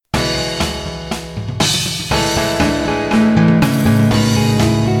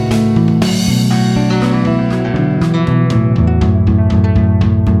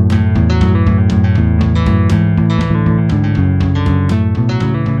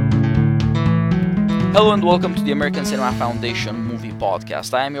Hello and welcome to the American Cinema Foundation Movie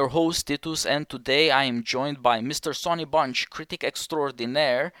Podcast. I am your host, Titus, and today I am joined by Mr. Sonny Bunch, critic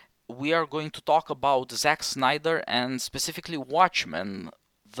extraordinaire. We are going to talk about Zack Snyder and specifically Watchmen,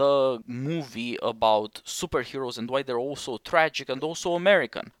 the movie about superheroes and why they're also tragic and also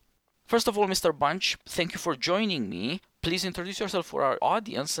American. First of all, Mr. Bunch, thank you for joining me. Please introduce yourself for our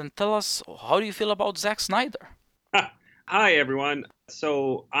audience and tell us, how do you feel about Zack Snyder? Hi, everyone.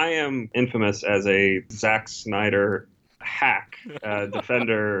 So I am infamous as a Zack Snyder hack,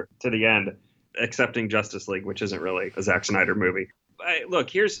 defender to the end, accepting Justice League, which isn't really a Zack Snyder movie. I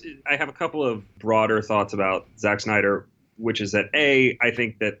have a couple of broader thoughts about Zack Snyder, which is that I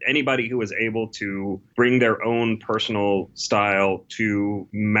think that anybody who is able to bring their own personal style to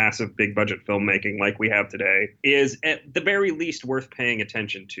massive big budget filmmaking like we have today is at the very least worth paying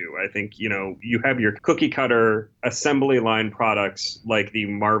attention to. I think, you have your cookie cutter assembly line products like the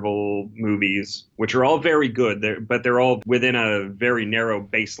Marvel movies, which are all very good, but they're all within a very narrow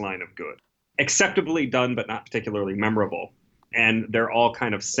baseline of good. Acceptably done, but not particularly memorable. And they're all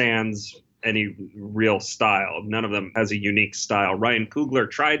kind of sans any real style. None of them has a unique style. Ryan Coogler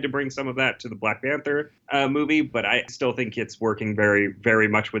tried to bring some of that to the Black Panther movie, but I still think it's working very, very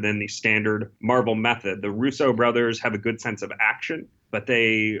much within the standard Marvel method. The Russo brothers have a good sense of action, but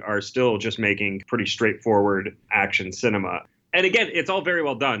they are still just making pretty straightforward action cinema. And again, it's all very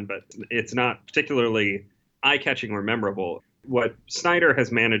well done, but it's not particularly eye-catching or memorable. What Snyder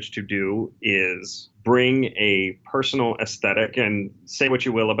has managed to do is bring a personal aesthetic, and say what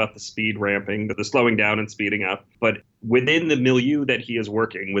you will about the speed ramping, the slowing down and speeding up, but within the milieu that he is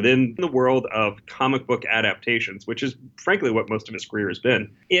working, within the world of comic book adaptations, which is frankly what most of his career has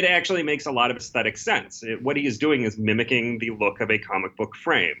been, it actually makes a lot of aesthetic sense. What he is doing is mimicking the look of a comic book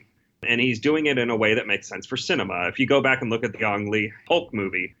frame. And he's doing it in a way that makes sense for cinema. If you go back and look at the Ang Lee Hulk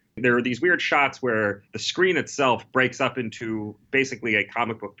movie, there are these weird shots where the screen itself breaks up into basically a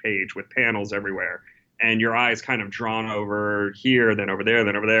comic book page with panels everywhere. And your eyes kind of drawn over here, then over there,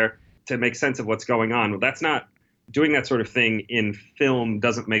 then over there to make sense of what's going on. Well, that's not doing that sort of thing in film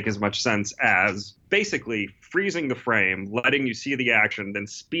doesn't make as much sense as basically freezing the frame, letting you see the action, then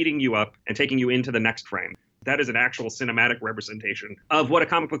speeding you up and taking you into the next frame. That is an actual cinematic representation of what a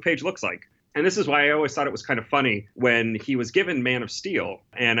comic book page looks like. And this is why I always thought it was kind of funny when he was given Man of Steel.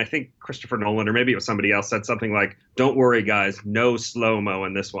 And I think Christopher Nolan, or maybe it was somebody else, said something like, "Don't worry, guys, no slow-mo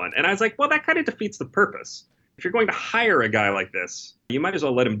in this one." And I was like, well, that kind of defeats the purpose. If you're going to hire a guy like this, you might as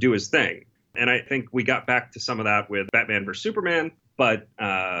well let him do his thing. And I think we got back to some of that with Batman vs. Superman. But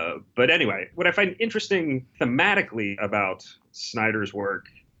anyway, what I find interesting thematically about Snyder's work,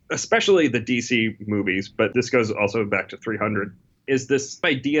 especially the DC movies, but this goes also back to 300, is this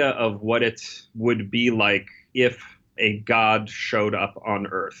idea of what it would be like if a god showed up on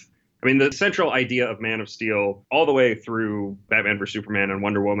Earth. I mean, the central idea of Man of Steel, all the way through Batman vs. Superman and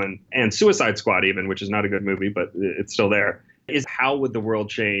Wonder Woman, and Suicide Squad even, which is not a good movie, but it's still there, is how would the world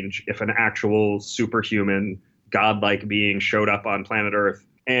change if an actual superhuman, godlike being showed up on planet Earth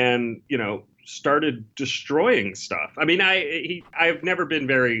and, started destroying stuff. I mean, I've never been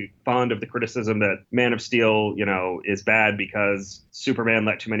very fond of the criticism that Man of Steel, is bad because Superman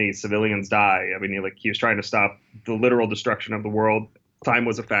let too many civilians die. I mean, he was trying to stop the literal destruction of the world. Time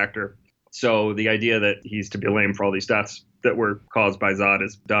was a factor. So the idea that he's to be blamed for all these deaths that were caused by Zod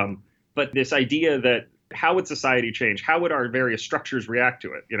is dumb. But this idea that how would society change? How would our various structures react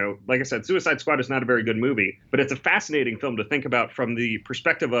to it? Like I said, Suicide Squad is not a very good movie, but it's a fascinating film to think about from the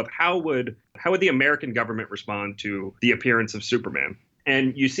perspective of how would the American government respond to the appearance of Superman?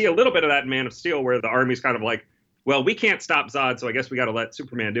 And you see a little bit of that in Man of Steel, where the army's kind of like, well, we can't stop Zod, so I guess we got to let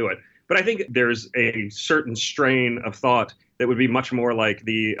Superman do it. But I think there's a certain strain of thought that would be much more like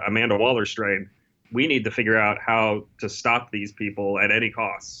the Amanda Waller strain. We need to figure out how to stop these people at any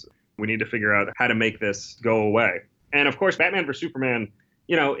cost. We need to figure out how to make this go away. And of course, Batman vs. Superman,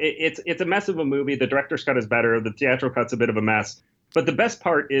 it's a mess of a movie. The director's cut is better. The theatrical cut's a bit of a mess. But the best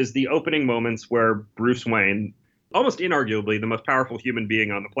part is the opening moments where Bruce Wayne, almost inarguably the most powerful human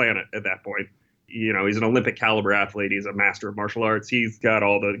being on the planet at that point, he's an Olympic caliber athlete. He's a master of martial arts. He's got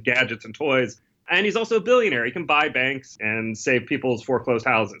all the gadgets and toys. And he's also a billionaire. He can buy banks and save people's foreclosed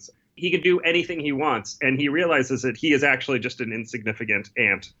houses. He can do anything he wants. And he realizes that he is actually just an insignificant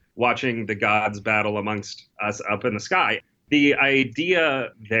ant watching the gods battle amongst us up in the sky. The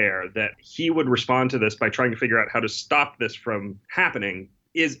idea there that he would respond to this by trying to figure out how to stop this from happening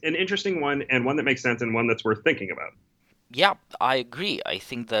is an interesting one, and one that makes sense, and one that's worth thinking about. Yeah, I agree. I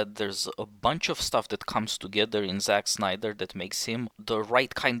think that there's a bunch of stuff that comes together in Zack Snyder that makes him the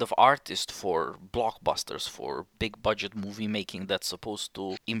right kind of artist for blockbusters, for big budget movie making that's supposed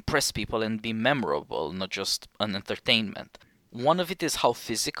to impress people and be memorable, not just an entertainment. One of it is how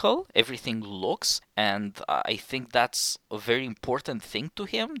physical everything looks, and I think that's a very important thing to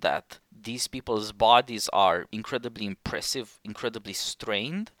him, that these people's bodies are incredibly impressive, incredibly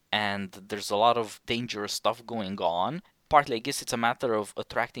strained, and there's a lot of dangerous stuff going on. Partly, I guess it's a matter of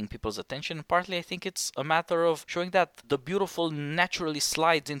attracting people's attention. Partly, I think it's a matter of showing that the beautiful naturally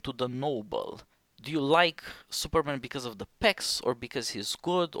slides into the noble. Do you like Superman because of the pecs, or because he's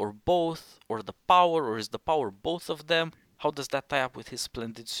good, or both, or the power, or is the power both of them? How does that tie up with his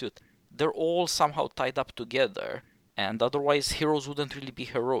splendid suit? They're all somehow tied up together, and otherwise heroes wouldn't really be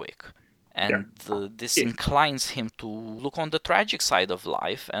heroic. Yeah. And this inclines him to look on the tragic side of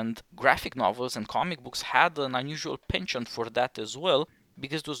life, and graphic novels and comic books had an unusual penchant for that as well,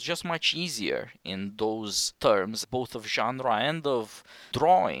 because it was just much easier in those terms, both of genre and of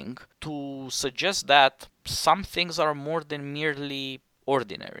drawing, to suggest that some things are more than merely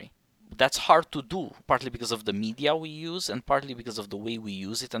ordinary. That's hard to do, partly because of the media we use, and partly because of the way we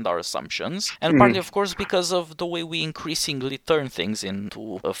use it and our assumptions, and partly, of course, because of the way we increasingly turn things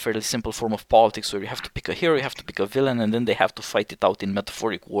into a fairly simple form of politics where you have to pick a hero, you have to pick a villain, and then they have to fight it out in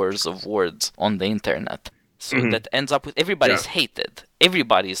metaphoric wars of words on the internet. So that ends up with everybody's hated.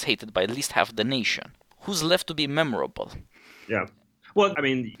 Everybody is hated by at least half the nation. Who's left to be memorable? Yeah. Well, I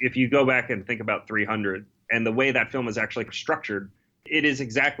mean, if you go back and think about 300 and the way that film is actually structured, it is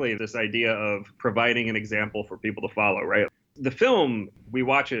exactly this idea of providing an example for people to follow, right? The film, we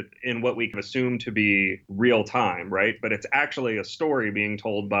watch it in what we can assume to be real time, right? But it's actually a story being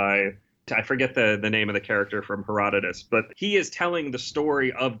told by, I forget the name of the character from Herodotus, but he is telling the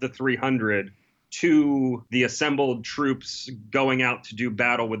story of the 300 to the assembled troops going out to do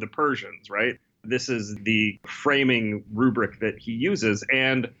battle with the Persians, right? This is the framing rubric that he uses.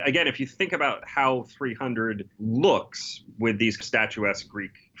 And again, if you think about how 300 looks with these statuesque Greek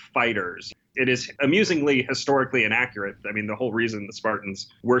fighters, it is amusingly historically inaccurate. I mean, the whole reason the Spartans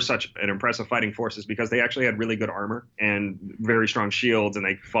were such an impressive fighting force is because they actually had really good armor and very strong shields, and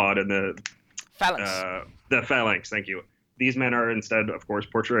they fought in the phalanx. Thank you. These men are instead, of course,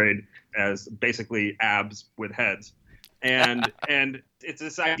 portrayed as basically abs with heads. And it's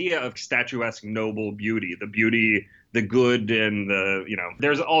this idea of statuesque noble beauty, the good, and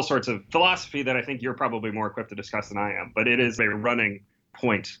there's all sorts of philosophy that I think you're probably more equipped to discuss than I am, but it is a running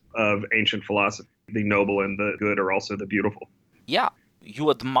point of ancient philosophy. The noble and the good are also the beautiful. Yeah, you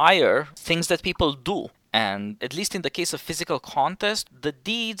admire things that people do. And at least in the case of physical contest, the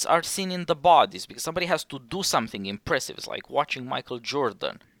deeds are seen in the bodies, because somebody has to do something impressive. It's like watching Michael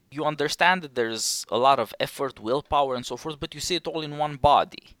Jordan. You understand that there's a lot of effort, willpower, and so forth, but you see it all in one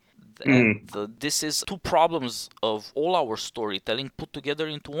body. And this is two problems of all our storytelling put together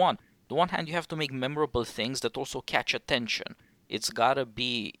into one. On the one hand, you have to make memorable things that also catch attention. It's gotta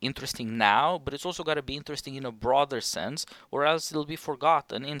be interesting now, but it's also gotta be interesting in a broader sense, or else it'll be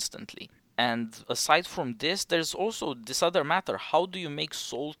forgotten instantly. And aside from this, there's also this other matter. How do you make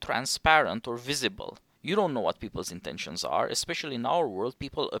soul transparent or visible? You don't know what people's intentions are, especially in our world.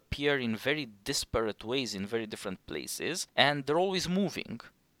 People appear in very disparate ways in very different places, and they're always moving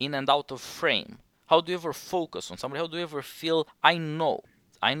in and out of frame. How do you ever focus on somebody? How do you ever feel, I know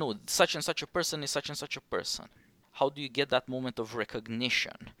such and such a person is such and such a person? How do you get that moment of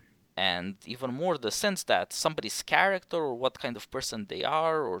recognition? And even more, the sense that somebody's character, or what kind of person they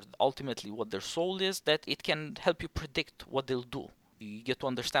are, or ultimately what their soul is, that it can help you predict what they'll do. You get to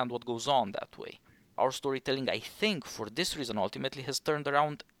understand what goes on that way. Our storytelling, I think, for this reason, ultimately has turned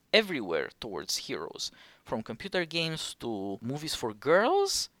around everywhere towards heroes. From computer games to movies for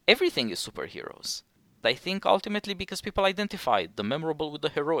girls, everything is superheroes. I think ultimately because people identify the memorable with the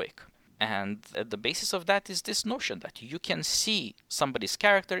heroic. And at the basis of that is this notion that you can see somebody's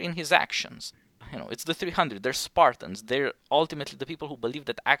character in his actions. It's the 300, they're Spartans. They're ultimately the people who believe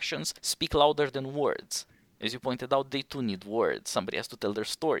that actions speak louder than words. As you pointed out, they too need words. Somebody has to tell their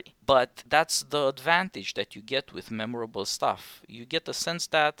story. But that's the advantage that you get with memorable stuff. You get the sense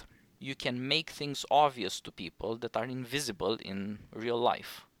that you can make things obvious to people that are invisible in real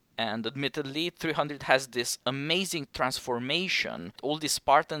life. And admittedly, 300 has this amazing transformation. All these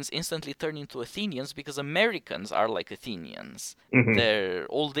Spartans instantly turn into Athenians because Americans are like Athenians. They're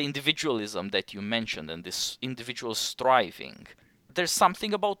all the individualism that you mentioned and this individual striving. There's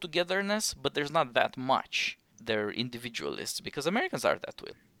something about togetherness, but there's not that much. They're individualists because Americans are that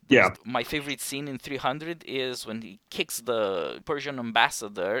way. Yeah. My favorite scene in 300 is when he kicks the Persian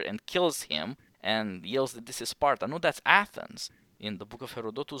ambassador and kills him, and yells that this is Sparta. No, that's Athens. In the book of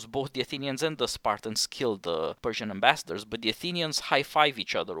Herodotus, both the Athenians and the Spartans kill the Persian ambassadors, but the Athenians high-five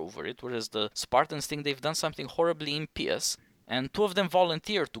each other over it, whereas the Spartans think they've done something horribly impious, and two of them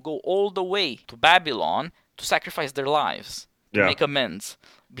volunteer to go all the way to Babylon to sacrifice their lives, to make amends,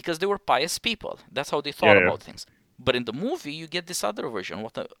 because they were pious people. That's how they thought about things. But in the movie, you get this other version.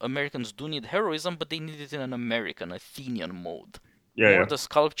 What the Americans do need heroism, but they need it in an American, Athenian mode. The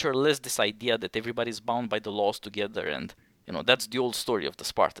sculpture lists this idea that everybody's bound by the laws together, and that's the old story of the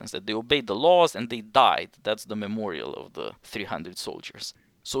Spartans, that they obeyed the laws and they died. That's the memorial of the 300 soldiers.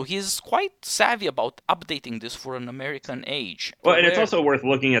 So he's quite savvy about updating this for an American age. Well, and it's also worth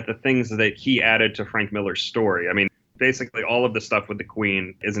looking at the things that he added to Frank Miller's story. I mean, basically all of the stuff with the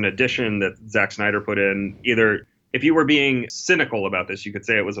Queen is an addition that Zack Snyder put in. Either, if you were being cynical about this, you could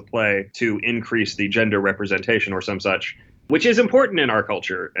say it was a play to increase the gender representation or some such, which is important in our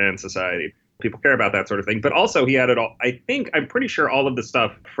culture and society. People care about that sort of thing. But also he added I'm pretty sure all of the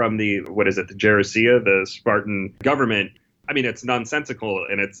stuff from the Gerousia, the Spartan government. I mean, it's nonsensical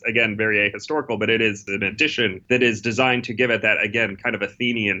and it's, again, very ahistorical, but it is an addition that is designed to give it that, again, kind of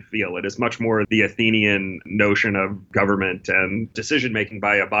Athenian feel. It is much more the Athenian notion of government and decision-making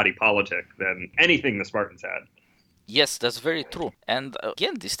by a body politic than anything the Spartans had. Yes, that's very true. And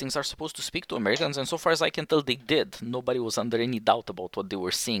again, these things are supposed to speak to Americans, and so far as I can tell, they did. Nobody was under any doubt about what they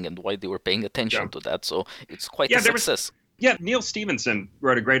were seeing and why they were paying attention to that. So it's quite a success. Neil Stephenson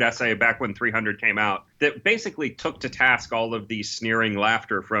wrote a great essay back when 300 came out that basically took to task all of the sneering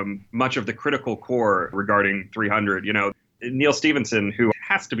laughter from much of the critical core regarding 300. Neil Stephenson, who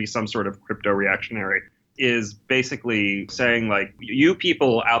has to be some sort of crypto-reactionary, is basically saying, like, you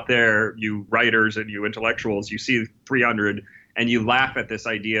people out there, you writers and you intellectuals, you see 300 and you laugh at this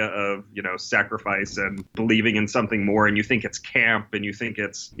idea of, sacrifice and believing in something more, and you think it's camp and you think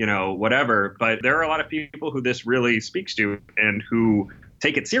it's, whatever. But there are a lot of people who this really speaks to and who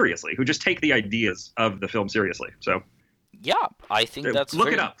take it seriously, who just take the ideas of the film seriously. So, yeah, I think that's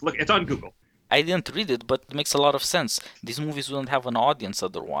Look it up. Look, it's on Google. I didn't read it, but it makes a lot of sense. These movies wouldn't have an audience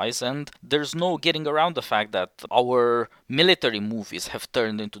otherwise, and there's no getting around the fact that our military movies have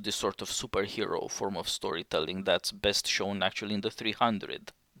turned into this sort of superhero form of storytelling that's best shown actually in the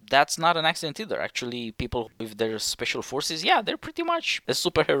 300. That's not an accident either. Actually, people with their special forces, they're pretty much as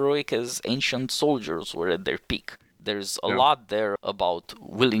superheroic as ancient soldiers were at their peak. There's a lot there about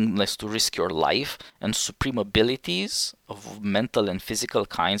willingness to risk your life and supreme abilities of mental and physical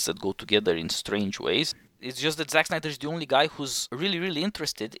kinds that go together in strange ways. It's just that Zack Snyder is the only guy who's really, really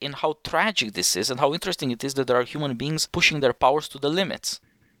interested in how tragic this is and how interesting it is that there are human beings pushing their powers to the limits.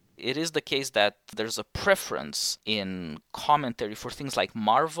 It is the case that there's a preference in commentary for things like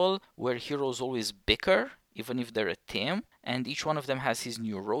Marvel, where heroes always bicker, even if they're a team, and each one of them has his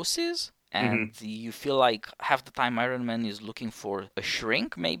neuroses. And you feel like half the time Iron Man is looking for a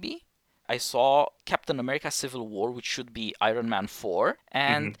shrink, maybe. I saw Captain America Civil War, which should be Iron Man 4,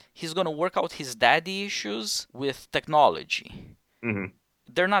 and he's going to work out his daddy issues with technology.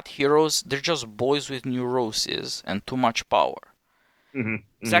 They're not heroes, they're just boys with neuroses and too much power.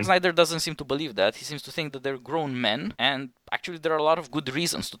 Zack Snyder doesn't seem to believe that. He seems to think that they're grown men, and actually there are a lot of good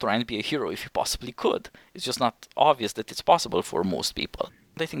reasons to try and be a hero if he possibly could. It's just not obvious that it's possible for most people.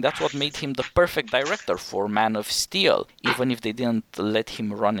 I think that's what made him the perfect director for Man of Steel, even if they didn't let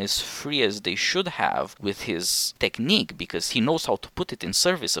him run as free as they should have with his technique, because he knows how to put it in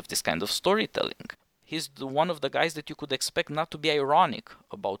service of this kind of storytelling. He's one of the guys that you could expect not to be ironic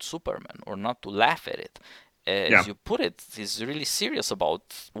about Superman or not to laugh at it. As you put it, he's really serious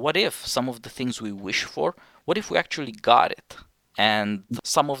about what if some of the things we wish for, what if we actually got it? And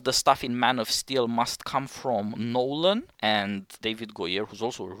some of the stuff in Man of Steel must come from Nolan and David Goyer, who's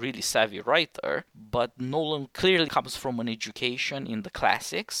also a really savvy writer. But Nolan clearly comes from an education in the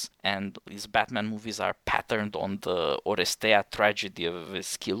classics, and his Batman movies are patterned on the Oresteia tragedy of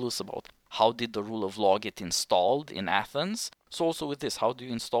Aeschylus about how did the rule of law get installed in Athens. So also with this, how do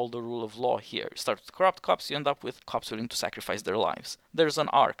you install the rule of law here? You start with corrupt cops, you end up with cops willing to sacrifice their lives. There's an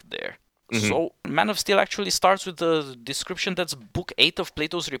arc there. So Man of Steel actually starts with the description that's Book 8 of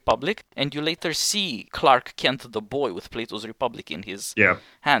Plato's Republic, and you later see Clark Kent the boy with Plato's Republic in his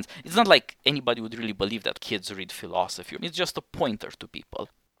hands. It's not like anybody would really believe that kids read philosophy. It's just a pointer to people.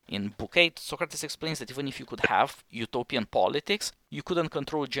 In Book 8, Socrates explains that even if you could have utopian politics, you couldn't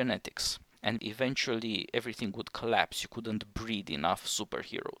control genetics. And eventually everything would collapse. You couldn't breed enough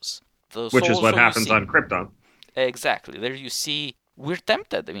superheroes. Which is what happens on Krypton. Exactly. There you see, we're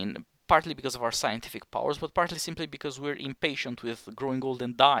tempted. I mean, partly because of our scientific powers, but partly simply because we're impatient with growing old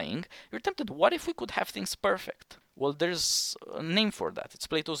and dying. You're tempted, what if we could have things perfect? Well, there's a name for that. It's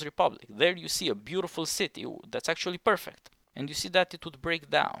Plato's Republic. There you see a beautiful city that's actually perfect. And you see that it would break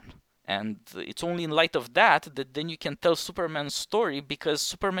down. And it's only in light of that that then you can tell Superman's story, because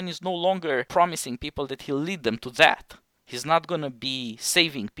Superman is no longer promising people that he'll lead them to that. He's not going to be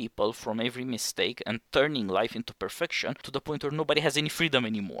saving people from every mistake and turning life into perfection to the point where nobody has any freedom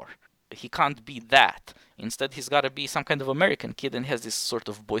anymore. He can't be that. Instead, he's got to be some kind of American kid and has this sort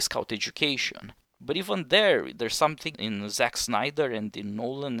of Boy Scout education. But even there's something in Zack Snyder and in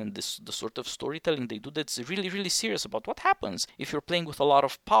Nolan and the sort of storytelling they do that's really, really serious about what happens if you're playing with a lot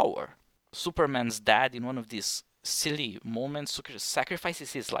of power. Superman's dad, in one of these silly moments,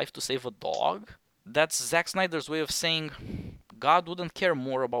 sacrifices his life to save a dog. That's Zack Snyder's way of saying God wouldn't care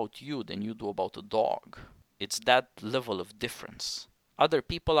more about you than you do about a dog. It's that level of difference. Other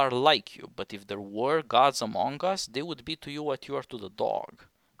people are like you, but if there were gods among us, they would be to you what you are to the dog.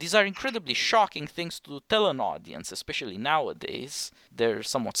 These are incredibly shocking things to tell an audience, especially nowadays. They're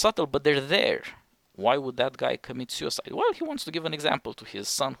somewhat subtle, but they're there. Why would that guy commit suicide? Well, he wants to give an example to his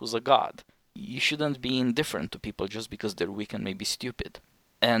son who's a god. You shouldn't be indifferent to people just because they're weak and maybe stupid.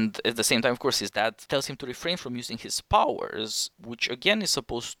 And at the same time, of course, his dad tells him to refrain from using his powers, which again is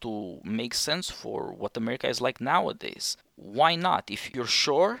supposed to make sense for what America is like nowadays. Why not? If you're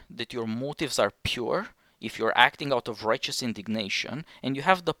sure that your motives are pure, if you're acting out of righteous indignation, and you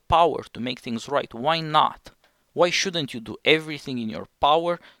have the power to make things right, why not? Why shouldn't you do everything in your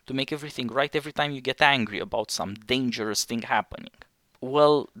power to make everything right every time you get angry about some dangerous thing happening?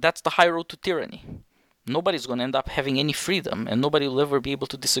 Well, that's the high road to tyranny. Nobody's going to end up having any freedom, and nobody will ever be able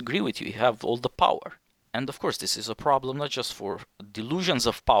to disagree with you. You have all the power. And of course, this is a problem not just for delusions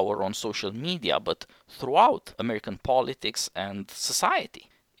of power on social media, but throughout American politics and society.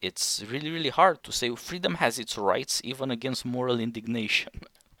 It's really, really hard to say freedom has its rights even against moral indignation.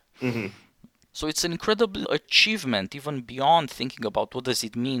 Mm-hmm. So it's an incredible achievement, even beyond thinking about what does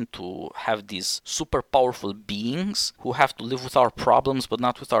it mean to have these super powerful beings who have to live with our problems but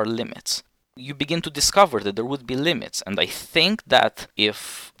not with our limits. You begin to discover that there would be limits, and I think that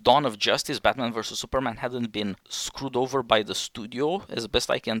if Dawn of Justice, Batman vs. Superman, hadn't been screwed over by the studio, as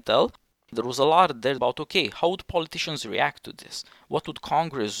best I can tell, there was a lot there about, okay, how would politicians react to this? What would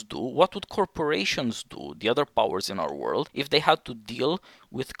Congress do? What would corporations do, the other powers in our world, if they had to deal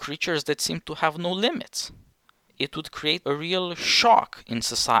with creatures that seem to have no limits? It would create a real shock in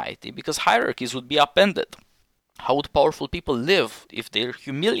society, because hierarchies would be upended. How would powerful people live if they're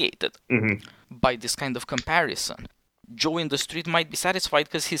humiliated by this kind of comparison? Joe in the street might be satisfied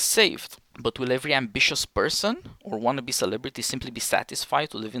because he's saved, but will every ambitious person or wannabe celebrity simply be satisfied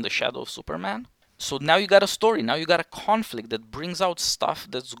to live in the shadow of Superman? So now you got a story, now you got a conflict that brings out stuff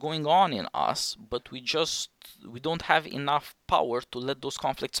that's going on in us, but we don't have enough power to let those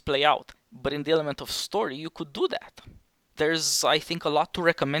conflicts play out. But in the element of story, you could do that. There's, I think, a lot to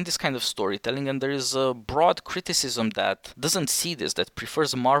recommend this kind of storytelling, and there is a broad criticism that doesn't see this, that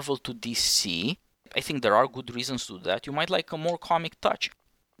prefers Marvel to DC. I think there are good reasons to do that. You might like a more comic touch.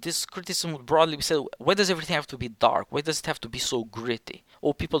 This criticism would broadly be said, why does everything have to be dark? Why does it have to be so gritty?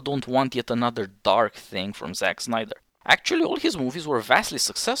 Oh, people don't want yet another dark thing from Zack Snyder. Actually, all his movies were vastly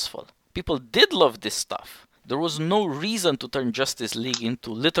successful. People did love this stuff. There was no reason to turn Justice League into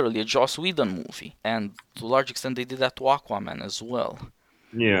literally a Joss Whedon movie. And to a large extent, they did that to Aquaman as well.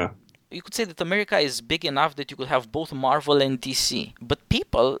 Yeah. You could say that America is big enough that you could have both Marvel and DC. But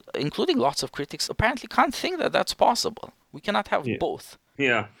people, including lots of critics, apparently can't think that that's possible. We cannot have both.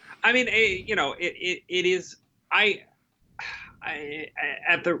 Yeah. I mean, it is... I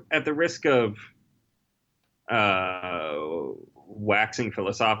at the risk of waxing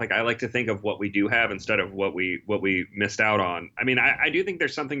philosophic, I like to think of what we do have instead of what we missed out on. I mean, I do think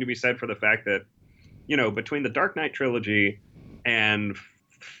there's something to be said for the fact that, between the Dark Knight trilogy and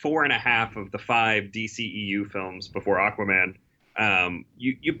 4.5 of the 5 DCEU films before Aquaman,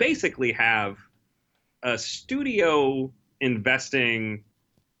 you basically have a studio investing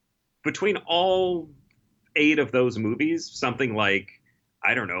between all 8 of those movies something like,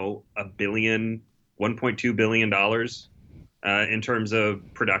 I don't know, $1.2 billion in terms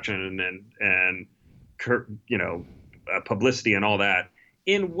of production and publicity and all that,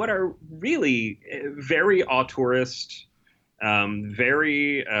 in what are really very auteurist,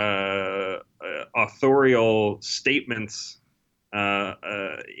 very authorial statements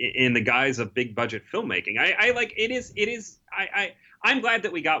in the guise of big budget filmmaking. I'm glad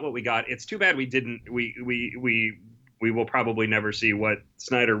that we got what we got. It's too bad we didn't. We will probably never see what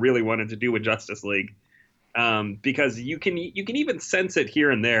Snyder really wanted to do with Justice League, because you can even sense it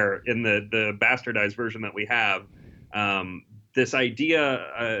here and there in the bastardized version that we have. this idea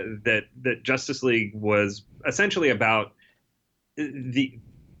that Justice League was essentially about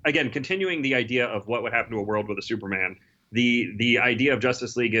continuing the idea of what would happen to a world with a Superman. The idea of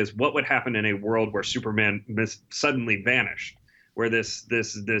Justice League is what would happen in a world where Superman suddenly vanished, where this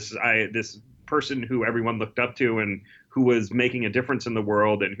person who everyone looked up to and who was making a difference in the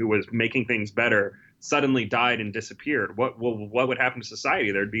world and who was making things better suddenly died and disappeared. What would happen to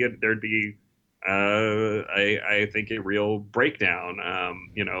society? I think a real breakdown. A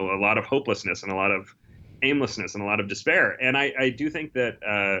lot of hopelessness and a lot of aimlessness and a lot of despair. And I do think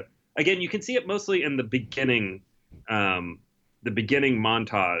that again, you can see it mostly in the beginning montage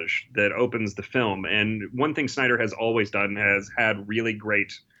that opens the film. And one thing Snyder has always done has had really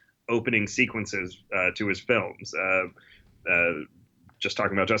great opening sequences to his films. Just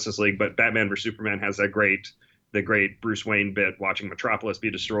talking about Justice League, but Batman vs Superman has the great Bruce Wayne bit watching Metropolis be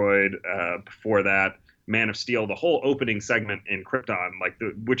destroyed. Before that, Man of Steel, the whole opening segment in Krypton,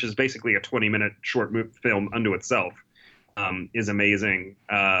 which is basically a 20-minute short film unto itself, is amazing.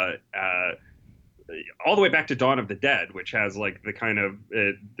 All the way back to Dawn of the Dead, which has like the kind of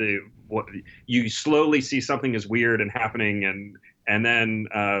you slowly see something is weird and happening, and then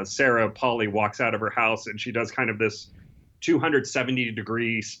Sarah Polly walks out of her house and she does kind of this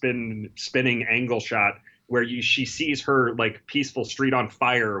 270-degree spinning angle shot where she sees her like peaceful street on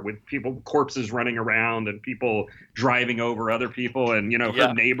fire with corpses running around and people driving over other people, and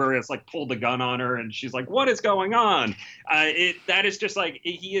her neighbor has like pulled the gun on her and she's like, what is going on? That is just like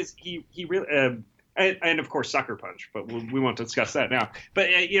he really. And of course, Sucker Punch, but we won't discuss that now. But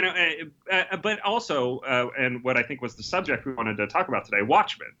but also, and what I think was the subject we wanted to talk about today,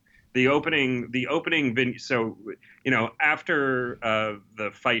 Watchmen, the opening. So after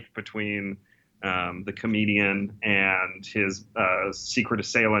the fight between the comedian and his secret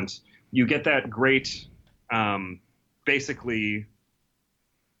assailant, you get that great, basically,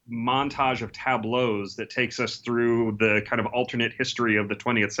 montage of tableaus that takes us through the kind of alternate history of the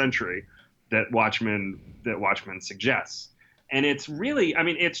 20th century that Watchmen suggests. And it's really, I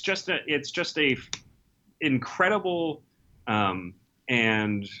mean, it's just a incredible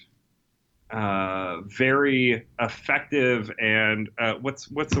and very effective and what's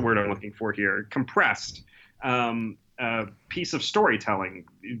the word I'm looking for here? Compressed piece of storytelling.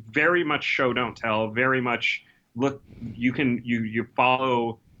 Very much show don't tell. Very much look. You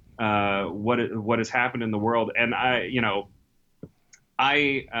follow what has happened in the world, and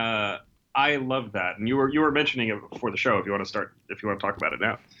I love that. And you were mentioning it before the show. If you want to talk about it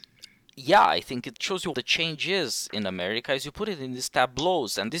now. Yeah, I think it shows you what the change is in America as you put it in these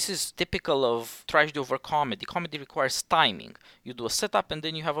tableaus. And this is typical of tragedy over comedy. Comedy requires timing. You do a setup and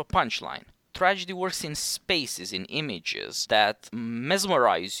then you have a punchline. Tragedy works in spaces, in images that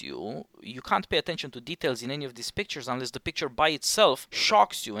mesmerize you. You can't pay attention to details in any of these pictures unless the picture by itself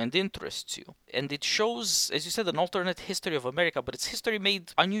shocks you and interests you. And it shows, as you said, an alternate history of America, but it's history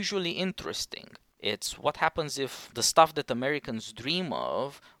made unusually interesting. It's what happens if the stuff that Americans dream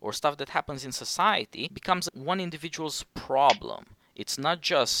of or stuff that happens in society becomes one individual's problem. It's not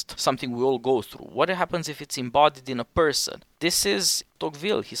just something we all go through. What happens if it's embodied in a person? This is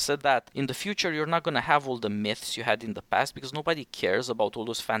Tocqueville. He said that in the future you're not going to have all the myths you had in the past because nobody cares about all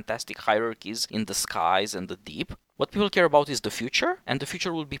those fantastic hierarchies in the skies and the deep. What people care about is the future, and the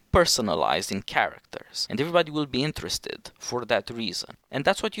future will be personalized in characters, and everybody will be interested for that reason. And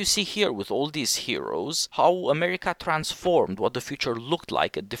that's what you see here with all these heroes, how America transformed, what the future looked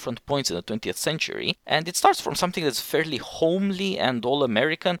like at different points in the 20th century. And it starts from something that's fairly homely and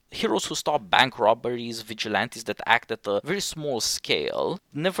all-American. Heroes who stop bank robberies, vigilantes that act at a very small scale.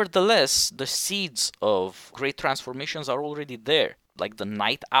 Nevertheless, the seeds of great transformations are already there. Like the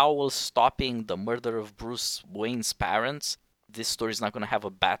Night Owl stopping the murder of Bruce Wayne's parents. This story is not going to have a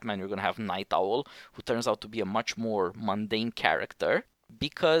Batman, you're going to have Night Owl, who turns out to be a much more mundane character,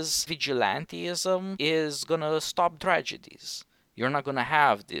 because vigilantism is going to stop tragedies. You're not going to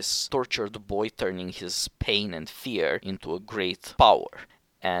have this tortured boy turning his pain and fear into a great power.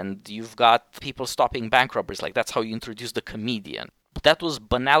 And you've got people stopping bank robberies, like that's how you introduce the comedian. That was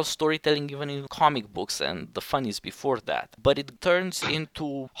banal storytelling even in comic books and the funnies before that. But it turns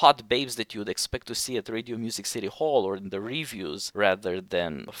into hot babes that you'd expect to see at Radio Music City Hall or in the reviews, rather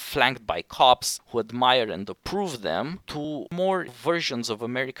than flanked by cops who admire and approve them, to more versions of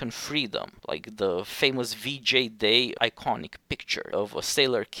American freedom, like the famous VJ Day iconic picture of a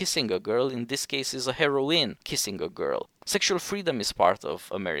sailor kissing a girl. In this case is a heroine kissing a girl. Sexual freedom is part of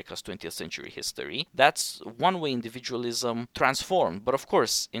America's 20th century history. That's one way individualism transformed. But of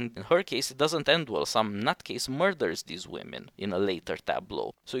course, in her case, it doesn't end well. Some nutcase murders these women in a later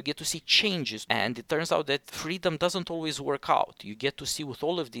tableau. So you get to see changes, and it turns out that freedom doesn't always work out. You get to see with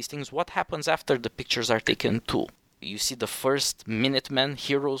all of these things what happens after the pictures are taken too. You see the first Minutemen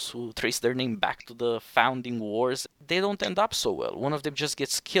heroes who trace their name back to the founding wars. They don't end up so well. One of them just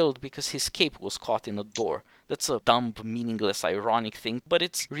gets killed because his cape was caught in a door. That's a dumb, meaningless, ironic thing, but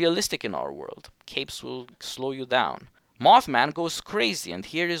it's realistic in our world. Capes will slow you down. Mothman goes crazy, and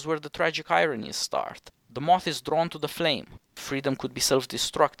here is where the tragic ironies start. The moth is drawn to the flame. Freedom could be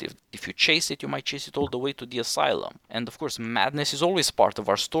self-destructive. If you chase it, you might chase it all the way to the asylum. And of course, madness is always part of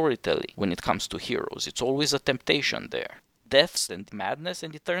our storytelling when it comes to heroes. It's always a temptation there. Deaths and madness,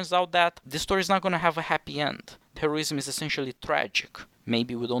 and it turns out that this story is not going to have a happy end. Heroism is essentially tragic.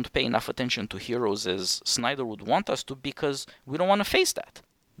 Maybe we don't pay enough attention to heroes as Snyder would want us to because we don't want to face that.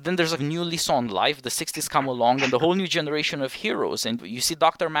 Then there's a new lease on life. The 60s come along and a whole new generation of heroes, and you see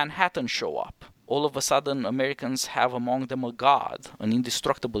Dr. Manhattan show up. All of a sudden, Americans have among them a god, an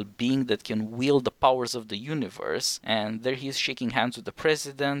indestructible being that can wield the powers of the universe, and there he is shaking hands with the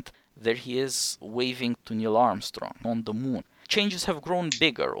president, there he is waving to Neil Armstrong on the moon. Changes have grown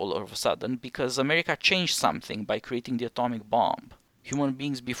bigger all of a sudden because America changed something by creating the atomic bomb. Human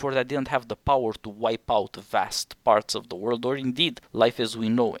beings before that didn't have the power to wipe out vast parts of the world, or indeed life as we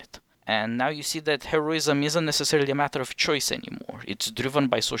know it. And now you see that heroism isn't necessarily a matter of choice anymore. It's driven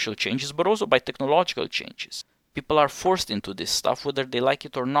by social changes, but also by technological changes. People are forced into this stuff whether they like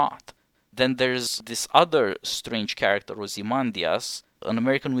it or not. Then there's this other strange character, Ozymandias, an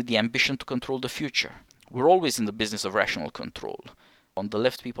American with the ambition to control the future. We're always in the business of rational control. On the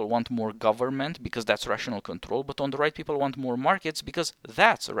left, people want more government because that's rational control, but on the right, people want more markets because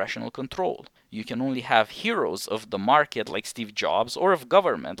that's rational control. You can only have heroes of the market like Steve Jobs or of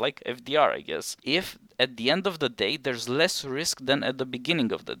government like FDR, I guess, if at the end of the day there's less risk than at the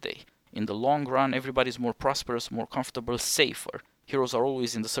beginning of the day. In the long run, everybody's more prosperous, more comfortable, safer. Heroes are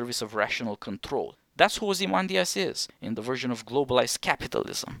always in the service of rational control. That's who Ozymandias is in the version of globalized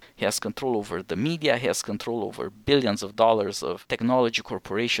capitalism. He has control over the media, he has control over billions of dollars of technology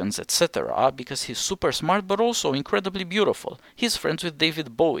corporations, etc. because he's super smart but also incredibly beautiful. He's friends with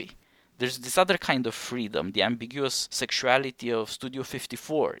David Bowie. There's this other kind of freedom, the ambiguous sexuality of Studio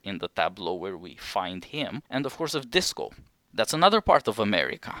 54 in the tableau where we find him, and of course of disco. That's another part of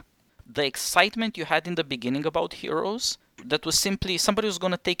America. The excitement you had in the beginning about heroes, that was simply somebody who's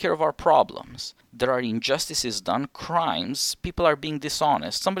going to take care of our problems. There are injustices done, crimes, people are being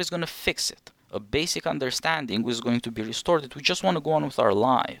dishonest, somebody's going to fix it. A basic understanding is going to be restored that we just want to go on with our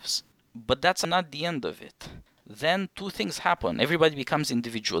lives. But that's not the end of it. Then two things happen. Everybody becomes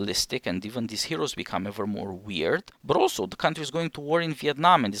individualistic, and even these heroes become ever more weird. But also, the country is going to war in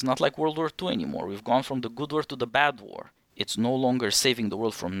Vietnam, and it's not like World War II anymore. We've gone from the good war to the bad war. It's no longer saving the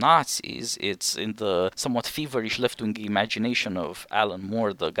world from Nazis. It's in the somewhat feverish left-wing imagination of Alan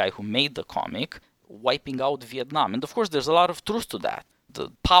Moore, the guy who made the comic, wiping out Vietnam. And of course, there's a lot of truth to that. The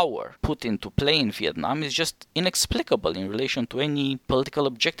power put into play in Vietnam is just inexplicable in relation to any political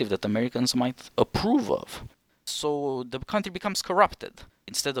objective that Americans might approve of. So the country becomes corrupted.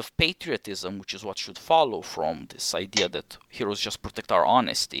 Instead of patriotism, which is what should follow from this idea that heroes just protect our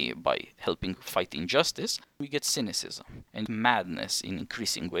honesty by helping fight injustice, we get cynicism and madness in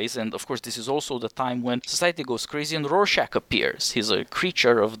increasing ways. And of course, this is also the time when society goes crazy and Rorschach appears. He's a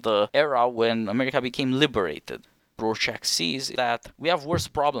creature of the era when America became liberated. Rorschach sees that we have worse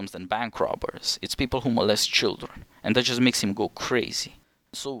problems than bank robbers. It's people who molest children. And that just makes him go crazy.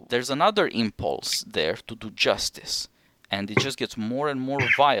 So there's another impulse there to do justice. And it just gets more and more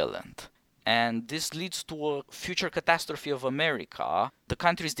violent. And this leads to a future catastrophe of America. The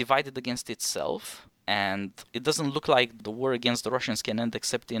country is divided against itself, and it doesn't look like the war against the Russians can end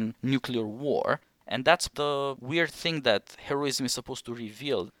except in nuclear war. And that's the weird thing that heroism is supposed to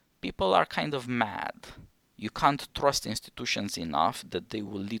reveal. People are kind of mad. You can't trust institutions enough that they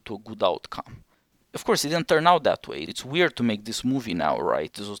will lead to a good outcome. Of course, it didn't turn out that way. It's weird to make this movie now,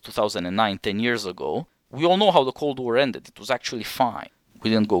 right? This was 2009, 10 years ago. We all know how the Cold War ended. It was actually fine. We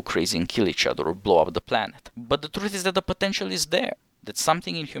didn't go crazy and kill each other or blow up the planet. But the truth is that the potential is there. That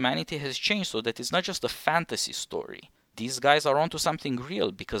something in humanity has changed so that it's not just a fantasy story. These guys are onto something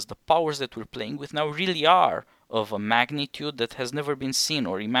real because the powers that we're playing with now really are of a magnitude that has never been seen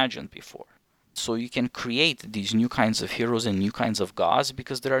or imagined before. So you can create these new kinds of heroes and new kinds of gods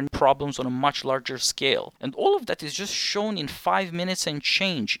because there are problems on a much larger scale. And all of that is just shown in 5 minutes and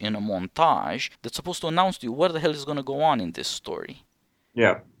change in a montage that's supposed to announce to you what the hell is going to go on in this story.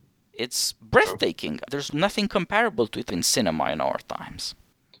 Yeah. it's breathtaking. There's nothing comparable to it in cinema in our times.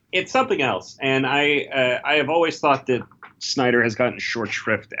 It's something else, and I have always thought that Snyder has gotten short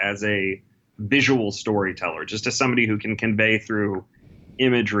shrift as a visual storyteller, just as somebody who can convey through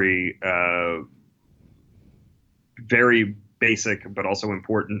imagery very basic but also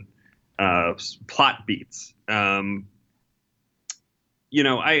important plot beats. Watchmen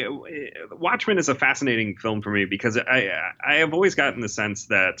is a fascinating film for me because I have always gotten the sense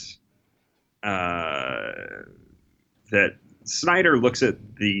that that Snyder looks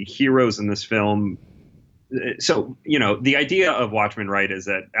at the heroes in this film. So, the idea of Watchmen, right, is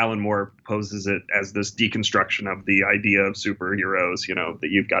that Alan Moore poses it as this deconstruction of the idea of superheroes, that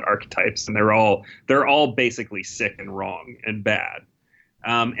you've got archetypes and they're all basically sick and wrong and bad.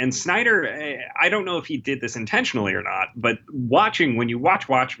 And Snyder, I don't know if he did this intentionally or not, but when you watch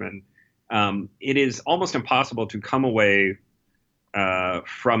Watchmen, it is almost impossible to come away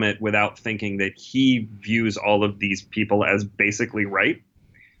from it without thinking that he views all of these people as basically right,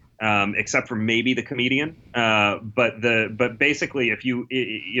 except for maybe the comedian. But basically, I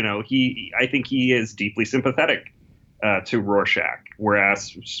think he is deeply sympathetic to Rorschach,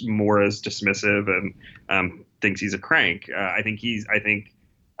 whereas Moore is dismissive and thinks he's a crank. I think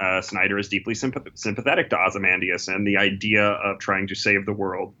Snyder is deeply sympathetic to Ozymandias and the idea of trying to save the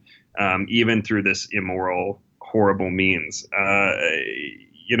world, even through this immoral, horrible means. Part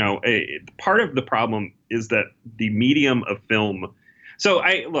of the problem is that the medium of film. So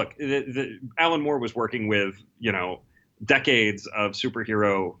Alan Moore was working with decades of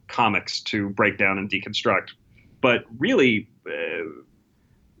superhero comics to break down and deconstruct, but really,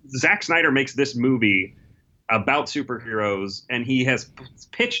 Zack Snyder makes this movie about superheroes, and he has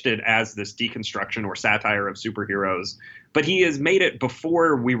pitched it as this deconstruction or satire of superheroes, but he has made it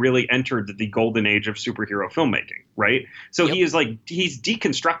before we really entered the golden age of superhero filmmaking, right? So He is he's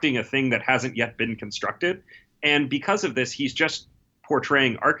deconstructing a thing that hasn't yet been constructed, and because of this, he's just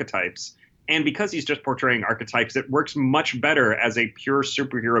portraying archetypes. And because he's just portraying archetypes, it works much better as a pure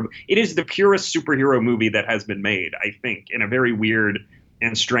superhero. It is the purest superhero movie that has been made, I think, in a very weird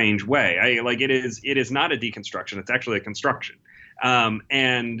and strange way. It is not a deconstruction; it's actually a construction. That's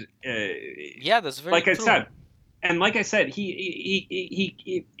very true. Like I said,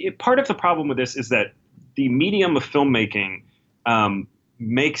 part of the problem with this is that the medium of filmmaking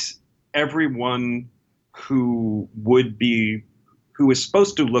makes everyone who is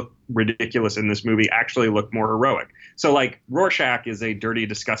supposed to look ridiculous in this movie actually look more heroic. So, Rorschach is a dirty,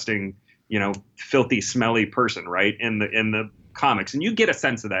 disgusting, filthy, smelly person, right? In the comics, and you get a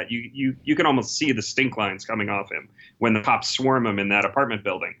sense of that. You can almost see the stink lines coming off him when the cops swarm him in that apartment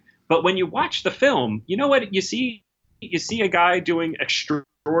building. But when you watch the film, you know what you see? You see a guy doing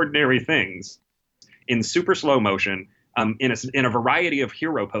extraordinary things in super slow motion, in a variety of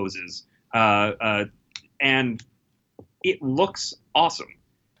hero poses, and it looks awesome.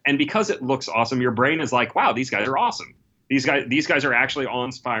 And because it looks awesome, your brain is like, wow, these guys are awesome. These guys are actually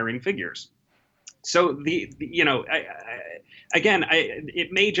awe-inspiring figures. So it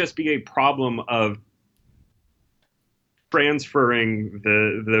may just be a problem of transferring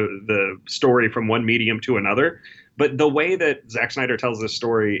the story from one medium to another. But the way that Zack Snyder tells this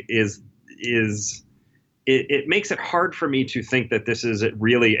story it makes it hard for me to think that this is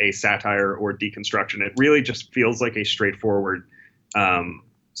really a satire or deconstruction. It really just feels like a straightforward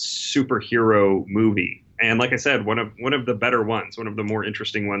superhero movie. And like I said, one of the better ones, one of the more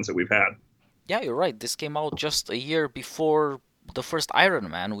interesting ones that we've had. Yeah, you're right. This came out just a year before the first Iron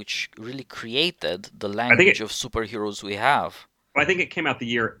Man, which really created the language of superheroes we have. I think it came out the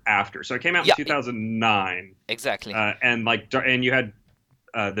year after. So it came out in 2009. Exactly. And you had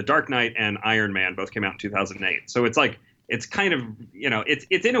The Dark Knight and Iron Man both came out in 2008. So it's kind of,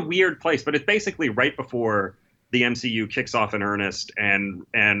 it's in a weird place, but it's basically right before the MCU kicks off in earnest and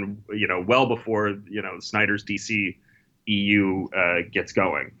well before, Snyder's DC EU gets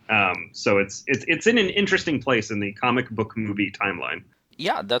going. So it's in an interesting place in the comic book movie timeline.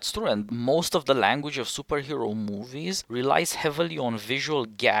 Yeah, that's true. And most of the language of superhero movies relies heavily on visual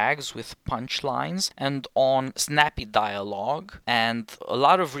gags with punchlines and on snappy dialogue and a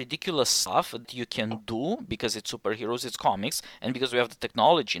lot of ridiculous stuff that you can do because it's superheroes, it's comics, and because we have the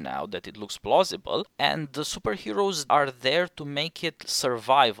technology now that it looks plausible. And the superheroes are there to make it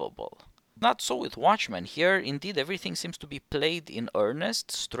survivable. Not so with Watchmen. Here, indeed, everything seems to be played in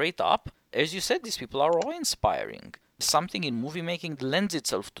earnest, straight up. As you said, these people are awe-inspiring. Something in movie making lends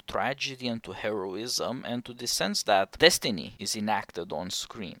itself to tragedy and to heroism and to the sense that destiny is enacted on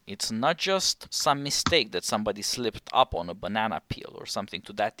screen. It's not just some mistake that somebody slipped up on a banana peel or something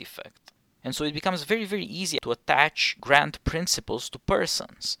to that effect. And so it becomes very, very easy to attach grand principles to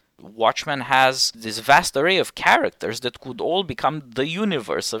persons. Watchmen has this vast array of characters that could all become the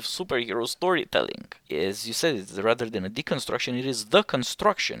universe of superhero storytelling. As you said, it's rather than a deconstruction, it is the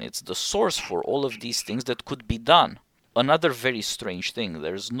construction. It's the source for all of these things that could be done. Another very strange thing,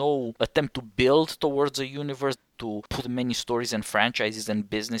 there's no attempt to build towards a universe, to put many stories and franchises and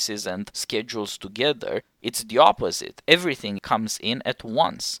businesses and schedules together. It's the opposite. Everything comes in at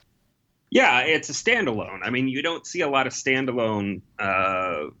once. Yeah, it's a standalone. I mean, you don't see a lot of standalone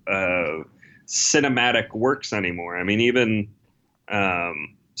cinematic works anymore. I mean, even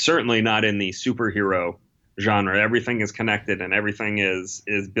certainly not in the superhero genre. Everything is connected and everything is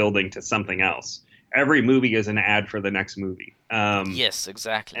building to something else. Every movie is an ad for the next movie. Yes,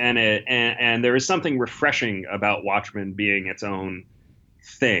 exactly. And there is something refreshing about Watchmen being its own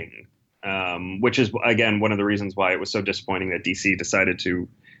thing, which is again one of the reasons why it was so disappointing that DC decided to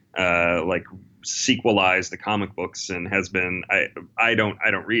like sequelize the comic books and has been. I don't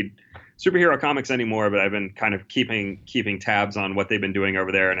read superhero comics anymore, but I've been kind of keeping tabs on what they've been doing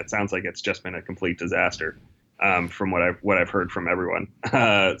over there, and it sounds like it's just been a complete disaster. From what I've heard from everyone.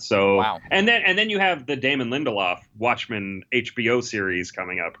 So wow. And then you have the Damon Lindelof Watchmen HBO series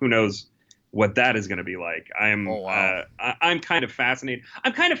coming up. Who knows what that is going to be like? I'm kind of fascinated.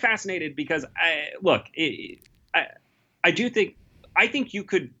 I'm kind of fascinated because I think you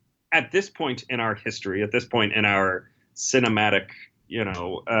could, at this point in our history, at this point in our cinematic,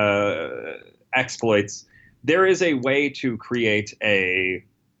 exploits, there is a way to create a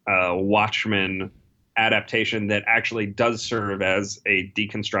Watchmen adaptation that actually does serve as a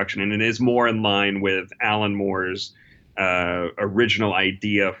deconstruction, and it is more in line with Alan Moore's original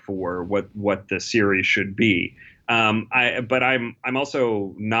idea for what the series should be. But I'm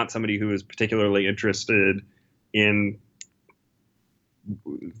also not somebody who is particularly interested in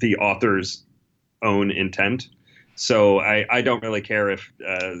the author's own intent. So I don't really care if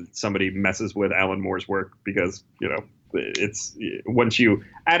somebody messes with Alan Moore's work because, it's once you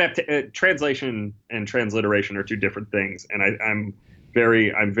translation and transliteration are two different things. And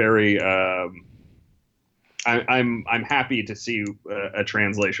I'm happy to see a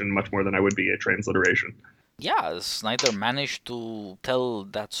translation much more than I would be a transliteration. Yeah, Snyder managed to tell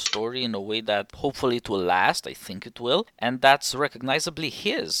that story in a way that hopefully it will last. I think it will. And that's recognizably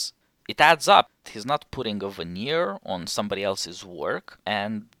his. It adds up. He's not putting a veneer on somebody else's work.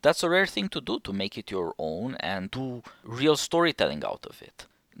 And that's a rare thing to do, to make it your own and do real storytelling out of it.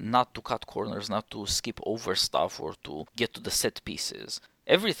 Not to cut corners, not to skip over stuff or to get to the set pieces.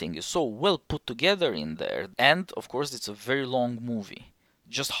 Everything is so well put together in there. And, of course, it's a very long movie.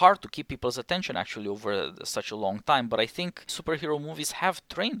 Just hard to keep people's attention actually over such a long time, but I think superhero movies have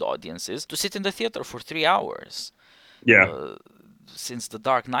trained audiences to sit in the theater for 3 hours. Yeah. Since The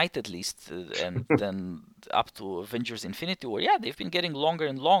Dark Knight at least, and then up to Avengers Infinity War, yeah, they've been getting longer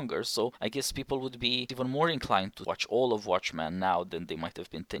and longer, so I guess people would be even more inclined to watch all of Watchmen now than they might have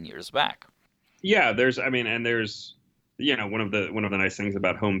been 10 years back. Yeah, there's one of the nice things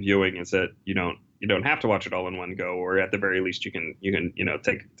about home viewing is that you don't have to watch it all in one go, or at the very least you can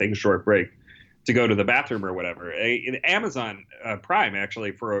take a short break to go to the bathroom or whatever. Amazon Prime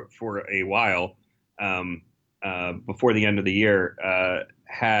actually for a while before the end of the year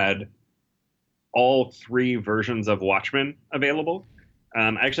had all 3 versions of Watchmen available.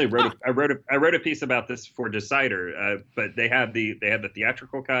 I actually wrote a piece about this for Decider, but they had the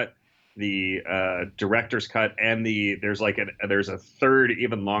theatrical cut, the director's cut, and there's a third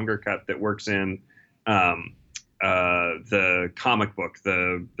even longer cut that works in the comic book,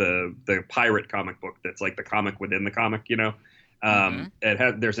 the pirate comic book that's like the comic within the comic,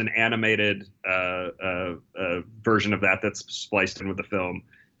 there's an animated version of that's spliced in with the film,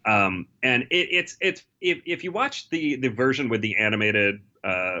 and it's if you watch the version with the animated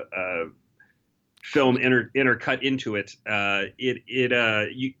film intercut into it,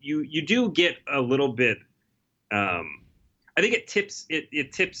 you do get a little bit. I think it tips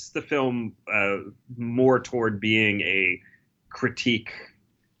the film more toward being a critique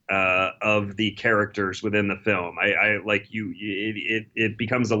of the characters within the film. It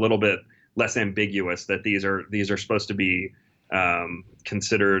becomes a little bit less ambiguous that these are supposed to be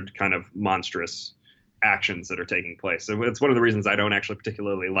considered kind of monstrous actions that are taking place. So it's one of the reasons I don't actually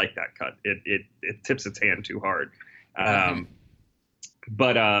particularly like that cut. It tips its hand too hard.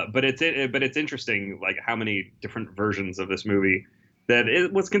 But it's interesting, like how many different versions of this movie that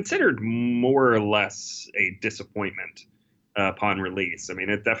it was considered more or less a disappointment upon release. I mean,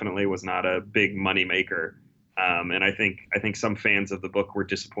 it definitely was not a big money maker, and I think some fans of the book were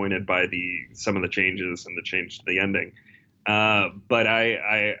disappointed by some of the changes and the change to the ending. But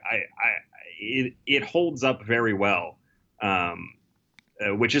it holds up very well.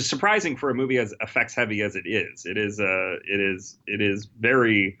 which is surprising for a movie as effects heavy as it is. It is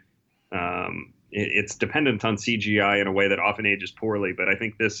very it's dependent on CGI in a way that often ages poorly. But I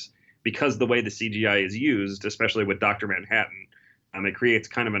think this, because the way the CGI is used, especially with Dr. Manhattan, it creates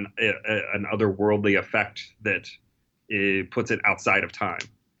kind of an otherworldly effect that puts it outside of time.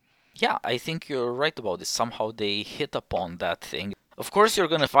 Yeah, I think you're right about this. Somehow they hit upon that thing. Of course, you're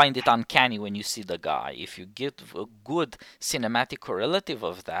going to find it uncanny when you see the guy. If you get a good cinematic correlative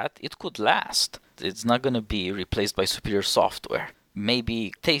of that, it could last. It's not going to be replaced by superior software.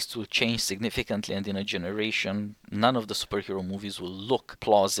 Maybe taste will change significantly, and in a generation, none of the superhero movies will look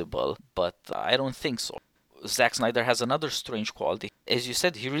plausible, but I don't think so. Zack Snyder has another strange quality. As you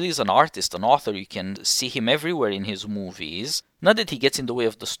said, he really is an artist, an author. You can see him everywhere in his movies. Not that he gets in the way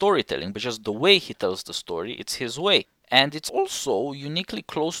of the storytelling, but just the way he tells the story, it's his way. And it's also uniquely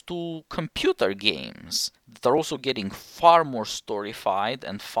close to computer games that are also getting far more storyfied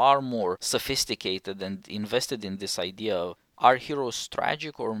and far more sophisticated and invested in this idea of, are heroes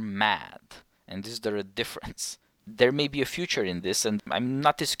tragic or mad? And is there a difference? There may be a future in this, and I'm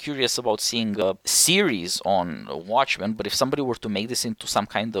not as curious about seeing a series on Watchmen, but if somebody were to make this into some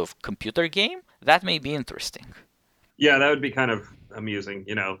kind of computer game, that may be interesting. Yeah, that would be kind of amusing.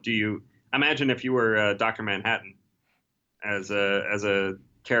 Do you imagine if you were Dr. Manhattan as a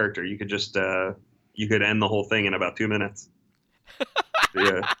character, you could just you could end the whole thing in about 2 minutes.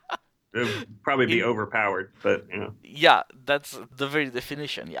 Yeah. It would probably be overpowered, but Yeah, that's the very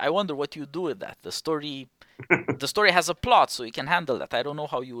definition. I wonder what you do with that. The story has a plot, so you can handle that. I don't know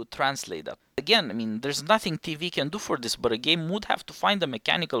how you would translate that. Again, I mean, there's nothing TV can do for this, but a game would have to find a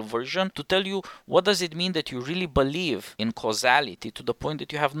mechanical version to tell you what does it mean that you really believe in causality to the point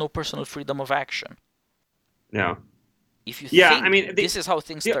that you have no personal freedom of action. Yeah. If you think this is how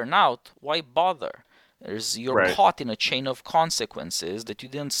things turn out, why bother? You're caught in a chain of consequences that you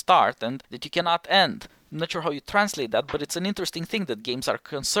didn't start and that you cannot end. I'm not sure how you translate that, but it's an interesting thing that games are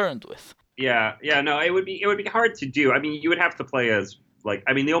concerned with. Yeah, no, it would be hard to do. I mean, you would have to play as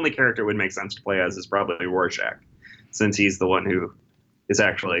the only character it would make sense to play as is probably Rorschach, since he's the one who is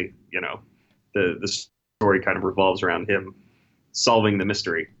actually, the story kind of revolves around him solving the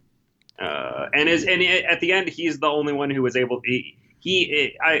mystery, and at the end he's the only one who was able.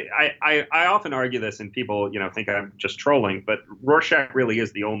 I often argue this, and people, think I'm just trolling, but Rorschach really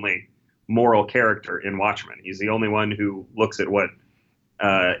is the only moral character in Watchmen. He's the only one who looks at what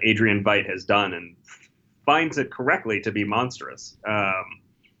Adrian Veidt has done and finds it correctly to be monstrous. Yeah,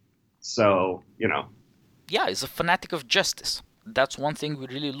 he's a fanatic of justice. That's one thing we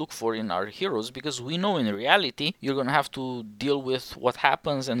really look for in our heroes, because we know in reality you're going to have to deal with what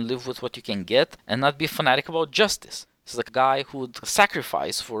happens and live with what you can get and not be fanatic about justice. This is a guy who would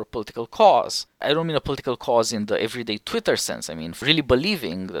sacrifice for a political cause. I don't mean a political cause in the everyday Twitter sense. I mean really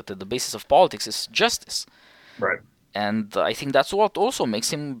believing that the basis of politics is justice. Right. And I think that's what also makes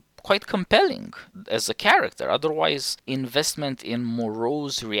him quite compelling as a character. Otherwise, investment in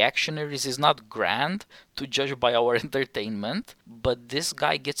morose reactionaries is not grand to judge by our entertainment, but this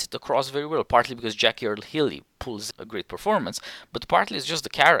guy gets it across very well, partly because Jackie Earle Haley pulls a great performance, but partly it's just the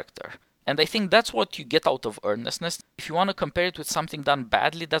character. And I think that's what you get out of earnestness. If you want to compare it with something done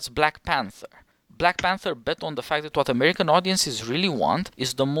badly, that's Black Panther. Black Panther bet on the fact that what American audiences really want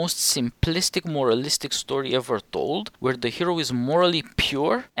is the most simplistic, moralistic story ever told, where the hero is morally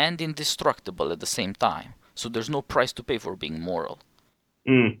pure and indestructible at the same time. So there's no price to pay for being moral.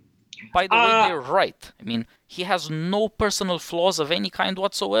 By the way, they're right. I mean, he has no personal flaws of any kind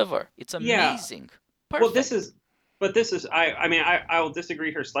whatsoever. It's amazing. Perfect. Well, I'll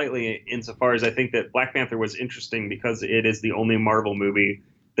disagree here slightly insofar as I think that Black Panther was interesting because it is the only Marvel movie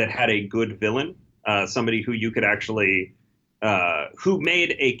that had a good villain. Somebody who you could actually, who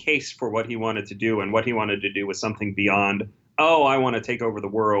made a case for what he wanted to do, and what he wanted to do was something beyond, oh, I want to take over the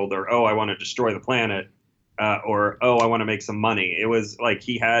world, or oh, I want to destroy the planet, or oh, I want to make some money. It was like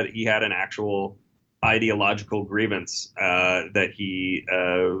he had an actual ideological grievance that he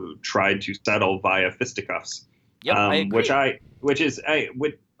tried to settle via fisticuffs. Yep, I agree.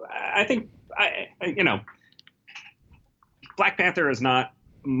 I think Black Panther is not.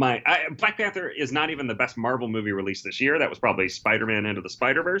 Black Panther is not even the best Marvel movie released this year. That was probably Spider-Man Into the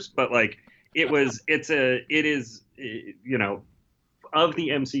Spider-Verse, but of the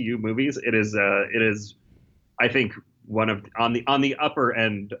MCU movies, it is I think one of on the upper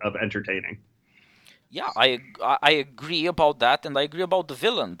end of entertaining. Yeah, I agree about that, and I agree about the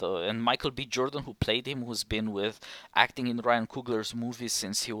villain, and Michael B. Jordan, who played him, who's been acting in Ryan Coogler's movies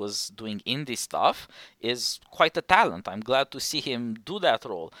since he was doing indie stuff, is quite a talent. I'm glad to see him do that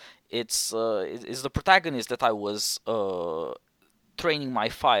role. It's the protagonist that I was training my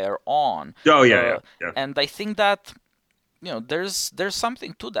fire on. Oh yeah. And I think that there's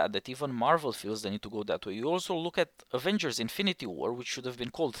something to that even Marvel feels they need to go that way. You also look at Avengers Infinity War, which should have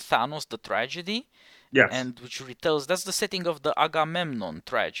been called Thanos the Tragedy. Yes. And which retells, that's the setting of the Agamemnon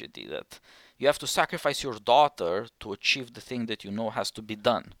tragedy, that you have to sacrifice your daughter to achieve the thing that has to be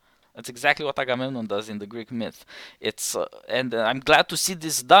done. That's exactly what Agamemnon does in the Greek myth. And I'm glad to see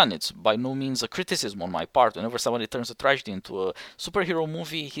this done. It's by no means a criticism on my part. Whenever somebody turns a tragedy into a superhero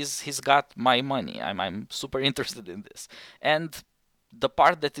movie, he's got my money. I'm super interested in this. And the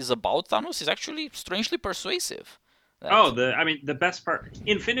part that is about Thanos is actually strangely persuasive. The best part,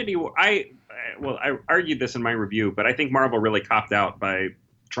 Infinity War. I argued this in my review, but I think Marvel really copped out by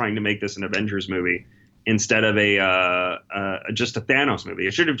trying to make this an Avengers movie instead of just a Thanos movie.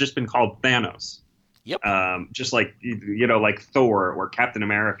 It should have just been called Thanos. Yep. Just like like Thor or Captain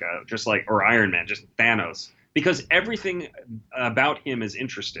America, or Iron Man, just Thanos, because everything about him is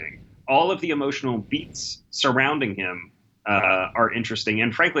interesting. All of the emotional beats surrounding him are interesting,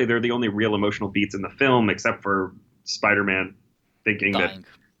 and frankly, they're the only real emotional beats in the film, except for Spider-Man thinking that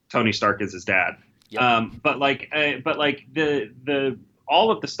Tony Stark is his dad. Yep. But the all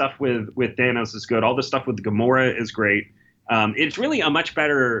of the stuff with Thanos is good. All the stuff with Gamora is great. It's really a much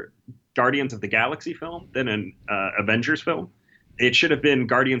better Guardians of the Galaxy film than an Avengers film. It should have been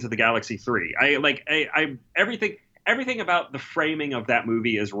Guardians of the Galaxy 3. Everything about the framing of that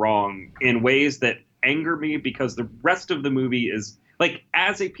movie is wrong in ways that anger me, because the rest of the movie is,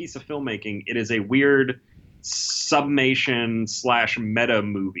 as a piece of filmmaking, it is a weird summation / meta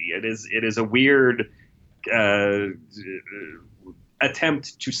movie. It is a weird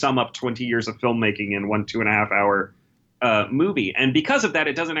attempt to sum up 20 years of filmmaking in 2.5 hour movie. And because of that,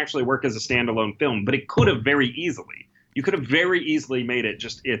 it doesn't actually work as a standalone film, but it could have very easily. You could have very easily made it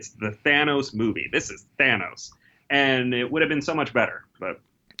it's the Thanos movie. This is Thanos. And it would have been so much better. But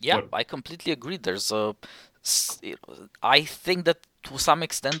I completely agree. I think that to some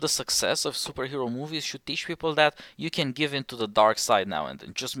extent the success of superhero movies should teach people that you can give into the dark side now and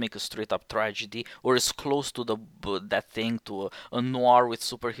then. Just make a straight up tragedy, or as close to a noir with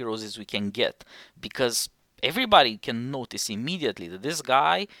superheroes as we can get, because everybody can notice immediately that this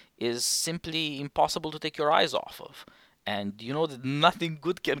guy is simply impossible to take your eyes off of. And you know that nothing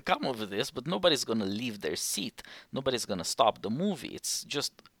good can come of this, but nobody's gonna leave their seat. Nobody's gonna stop the movie. It's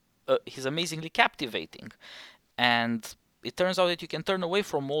just he's amazingly captivating. And it turns out that you can turn away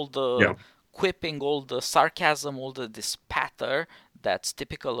from all the quipping, all the sarcasm, this patter that's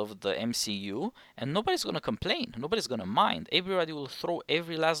typical of the MCU, and nobody's going to complain. Nobody's going to mind. Everybody will throw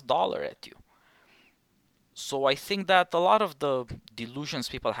every last dollar at you. So I think that a lot of the delusions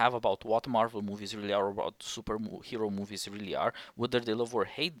people have about what Marvel movies really are, or about superhero movies really are, whether they love or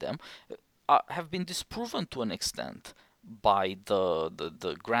hate them, have been disproven to an extent by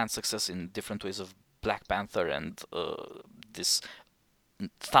the grand success in different ways of Black Panther and this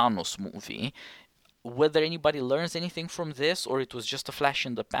Thanos movie. Whether anybody learns anything from this or it was just a flash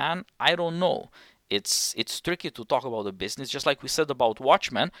in the pan, I don't know. It's tricky to talk about the business, just like we said about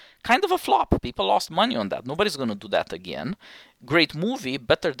Watchmen. Kind of a flop. People lost money on that. Nobody's going to do that again. Great movie,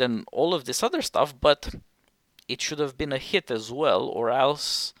 better than all of this other stuff, but it should have been a hit as well, or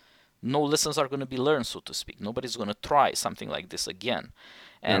else no lessons are going to be learned, so to speak. Nobody's going to try something like this again.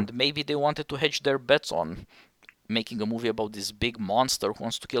 And maybe they wanted to hedge their bets on making a movie about this big monster who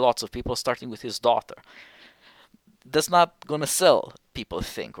wants to kill lots of people, starting with his daughter. That's not going to sell, people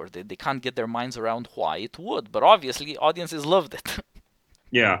think, or they can't get their minds around why it would. But obviously, audiences loved it.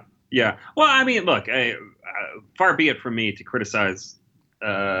 Yeah. Well, I mean, look, far be it from me to criticize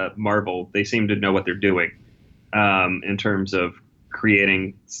Marvel. They seem to know what they're doing in terms of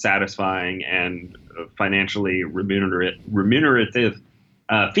creating satisfying and financially remunerative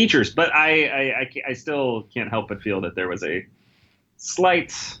features, but I still can't help but feel that there was a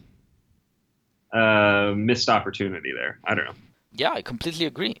slight missed opportunity there. I don't know. Yeah, I completely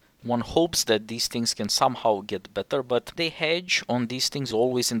agree. One hopes that these things can somehow get better, but they hedge on these things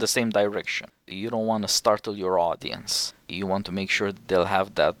always in the same direction. You don't want to startle your audience. You want to make sure that they'll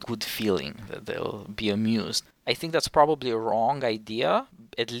have that good feeling, that they'll be amused. I think that's probably a wrong idea,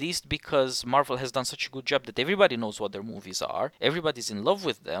 at least because Marvel has done such a good job that everybody knows what their movies are. Everybody's in love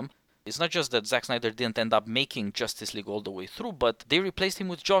with them. It's not just that Zack Snyder didn't end up making Justice League all the way through, but they replaced him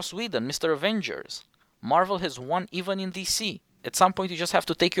with Joss Whedon, Mr. Avengers. Marvel has won even in DC. At some point, you just have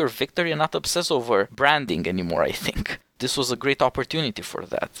to take your victory and not obsess over branding anymore, I think. This was a great opportunity for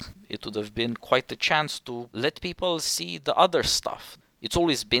that. It would have been quite a chance to let people see the other stuff. It's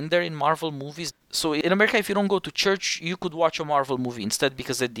always been there in Marvel movies. So in America, if you don't go to church, you could watch a Marvel movie instead,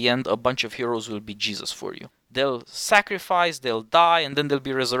 because at the end, a bunch of heroes will be Jesus for you. They'll sacrifice, they'll die, and then they'll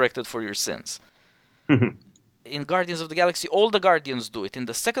be resurrected for your sins. In Guardians of the Galaxy, all the Guardians do it. In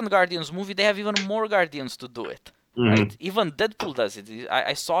the second Guardians movie, they have even more Guardians to do it. Right? Even Deadpool does it.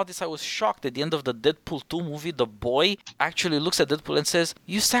 I saw this, I was shocked. At the end of the Deadpool 2 movie, the boy actually looks at Deadpool and says,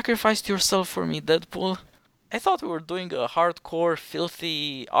 "You sacrificed yourself for me, Deadpool." I thought we were doing a hardcore,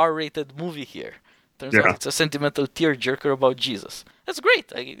 filthy, R-rated movie here. Turns out it's a sentimental tearjerker about Jesus. That's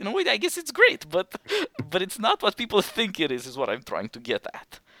great. I guess it's great, but it's not what people think it is what I'm trying to get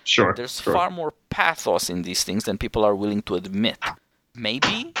at. Sure. There's far more pathos in these things than people are willing to admit.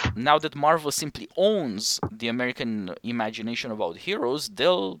 Maybe, now that Marvel simply owns the American imagination about heroes,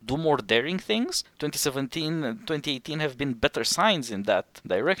 they'll do more daring things. 2017 and 2018 have been better signs in that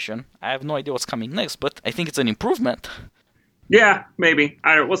direction. I have no idea what's coming next, but I think it's an improvement. Yeah, maybe.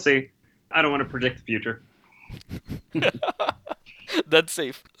 We'll see. I don't want to predict the future. That's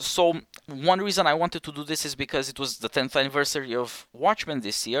safe. So, one reason I wanted to do this is because it was the 10th anniversary of Watchmen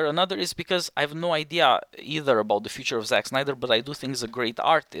this year. Another is because I have no idea either about the future of Zack Snyder, but I do think he's a great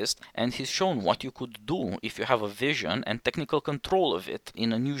artist, and he's shown what you could do if you have a vision and technical control of it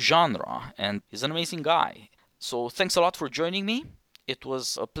in a new genre, and he's an amazing guy. So, thanks a lot for joining me. It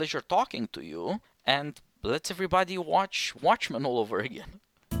was a pleasure talking to you, and let's everybody watch Watchmen all over again.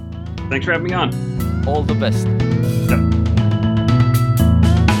 Thanks for having me on. All the best. Yeah.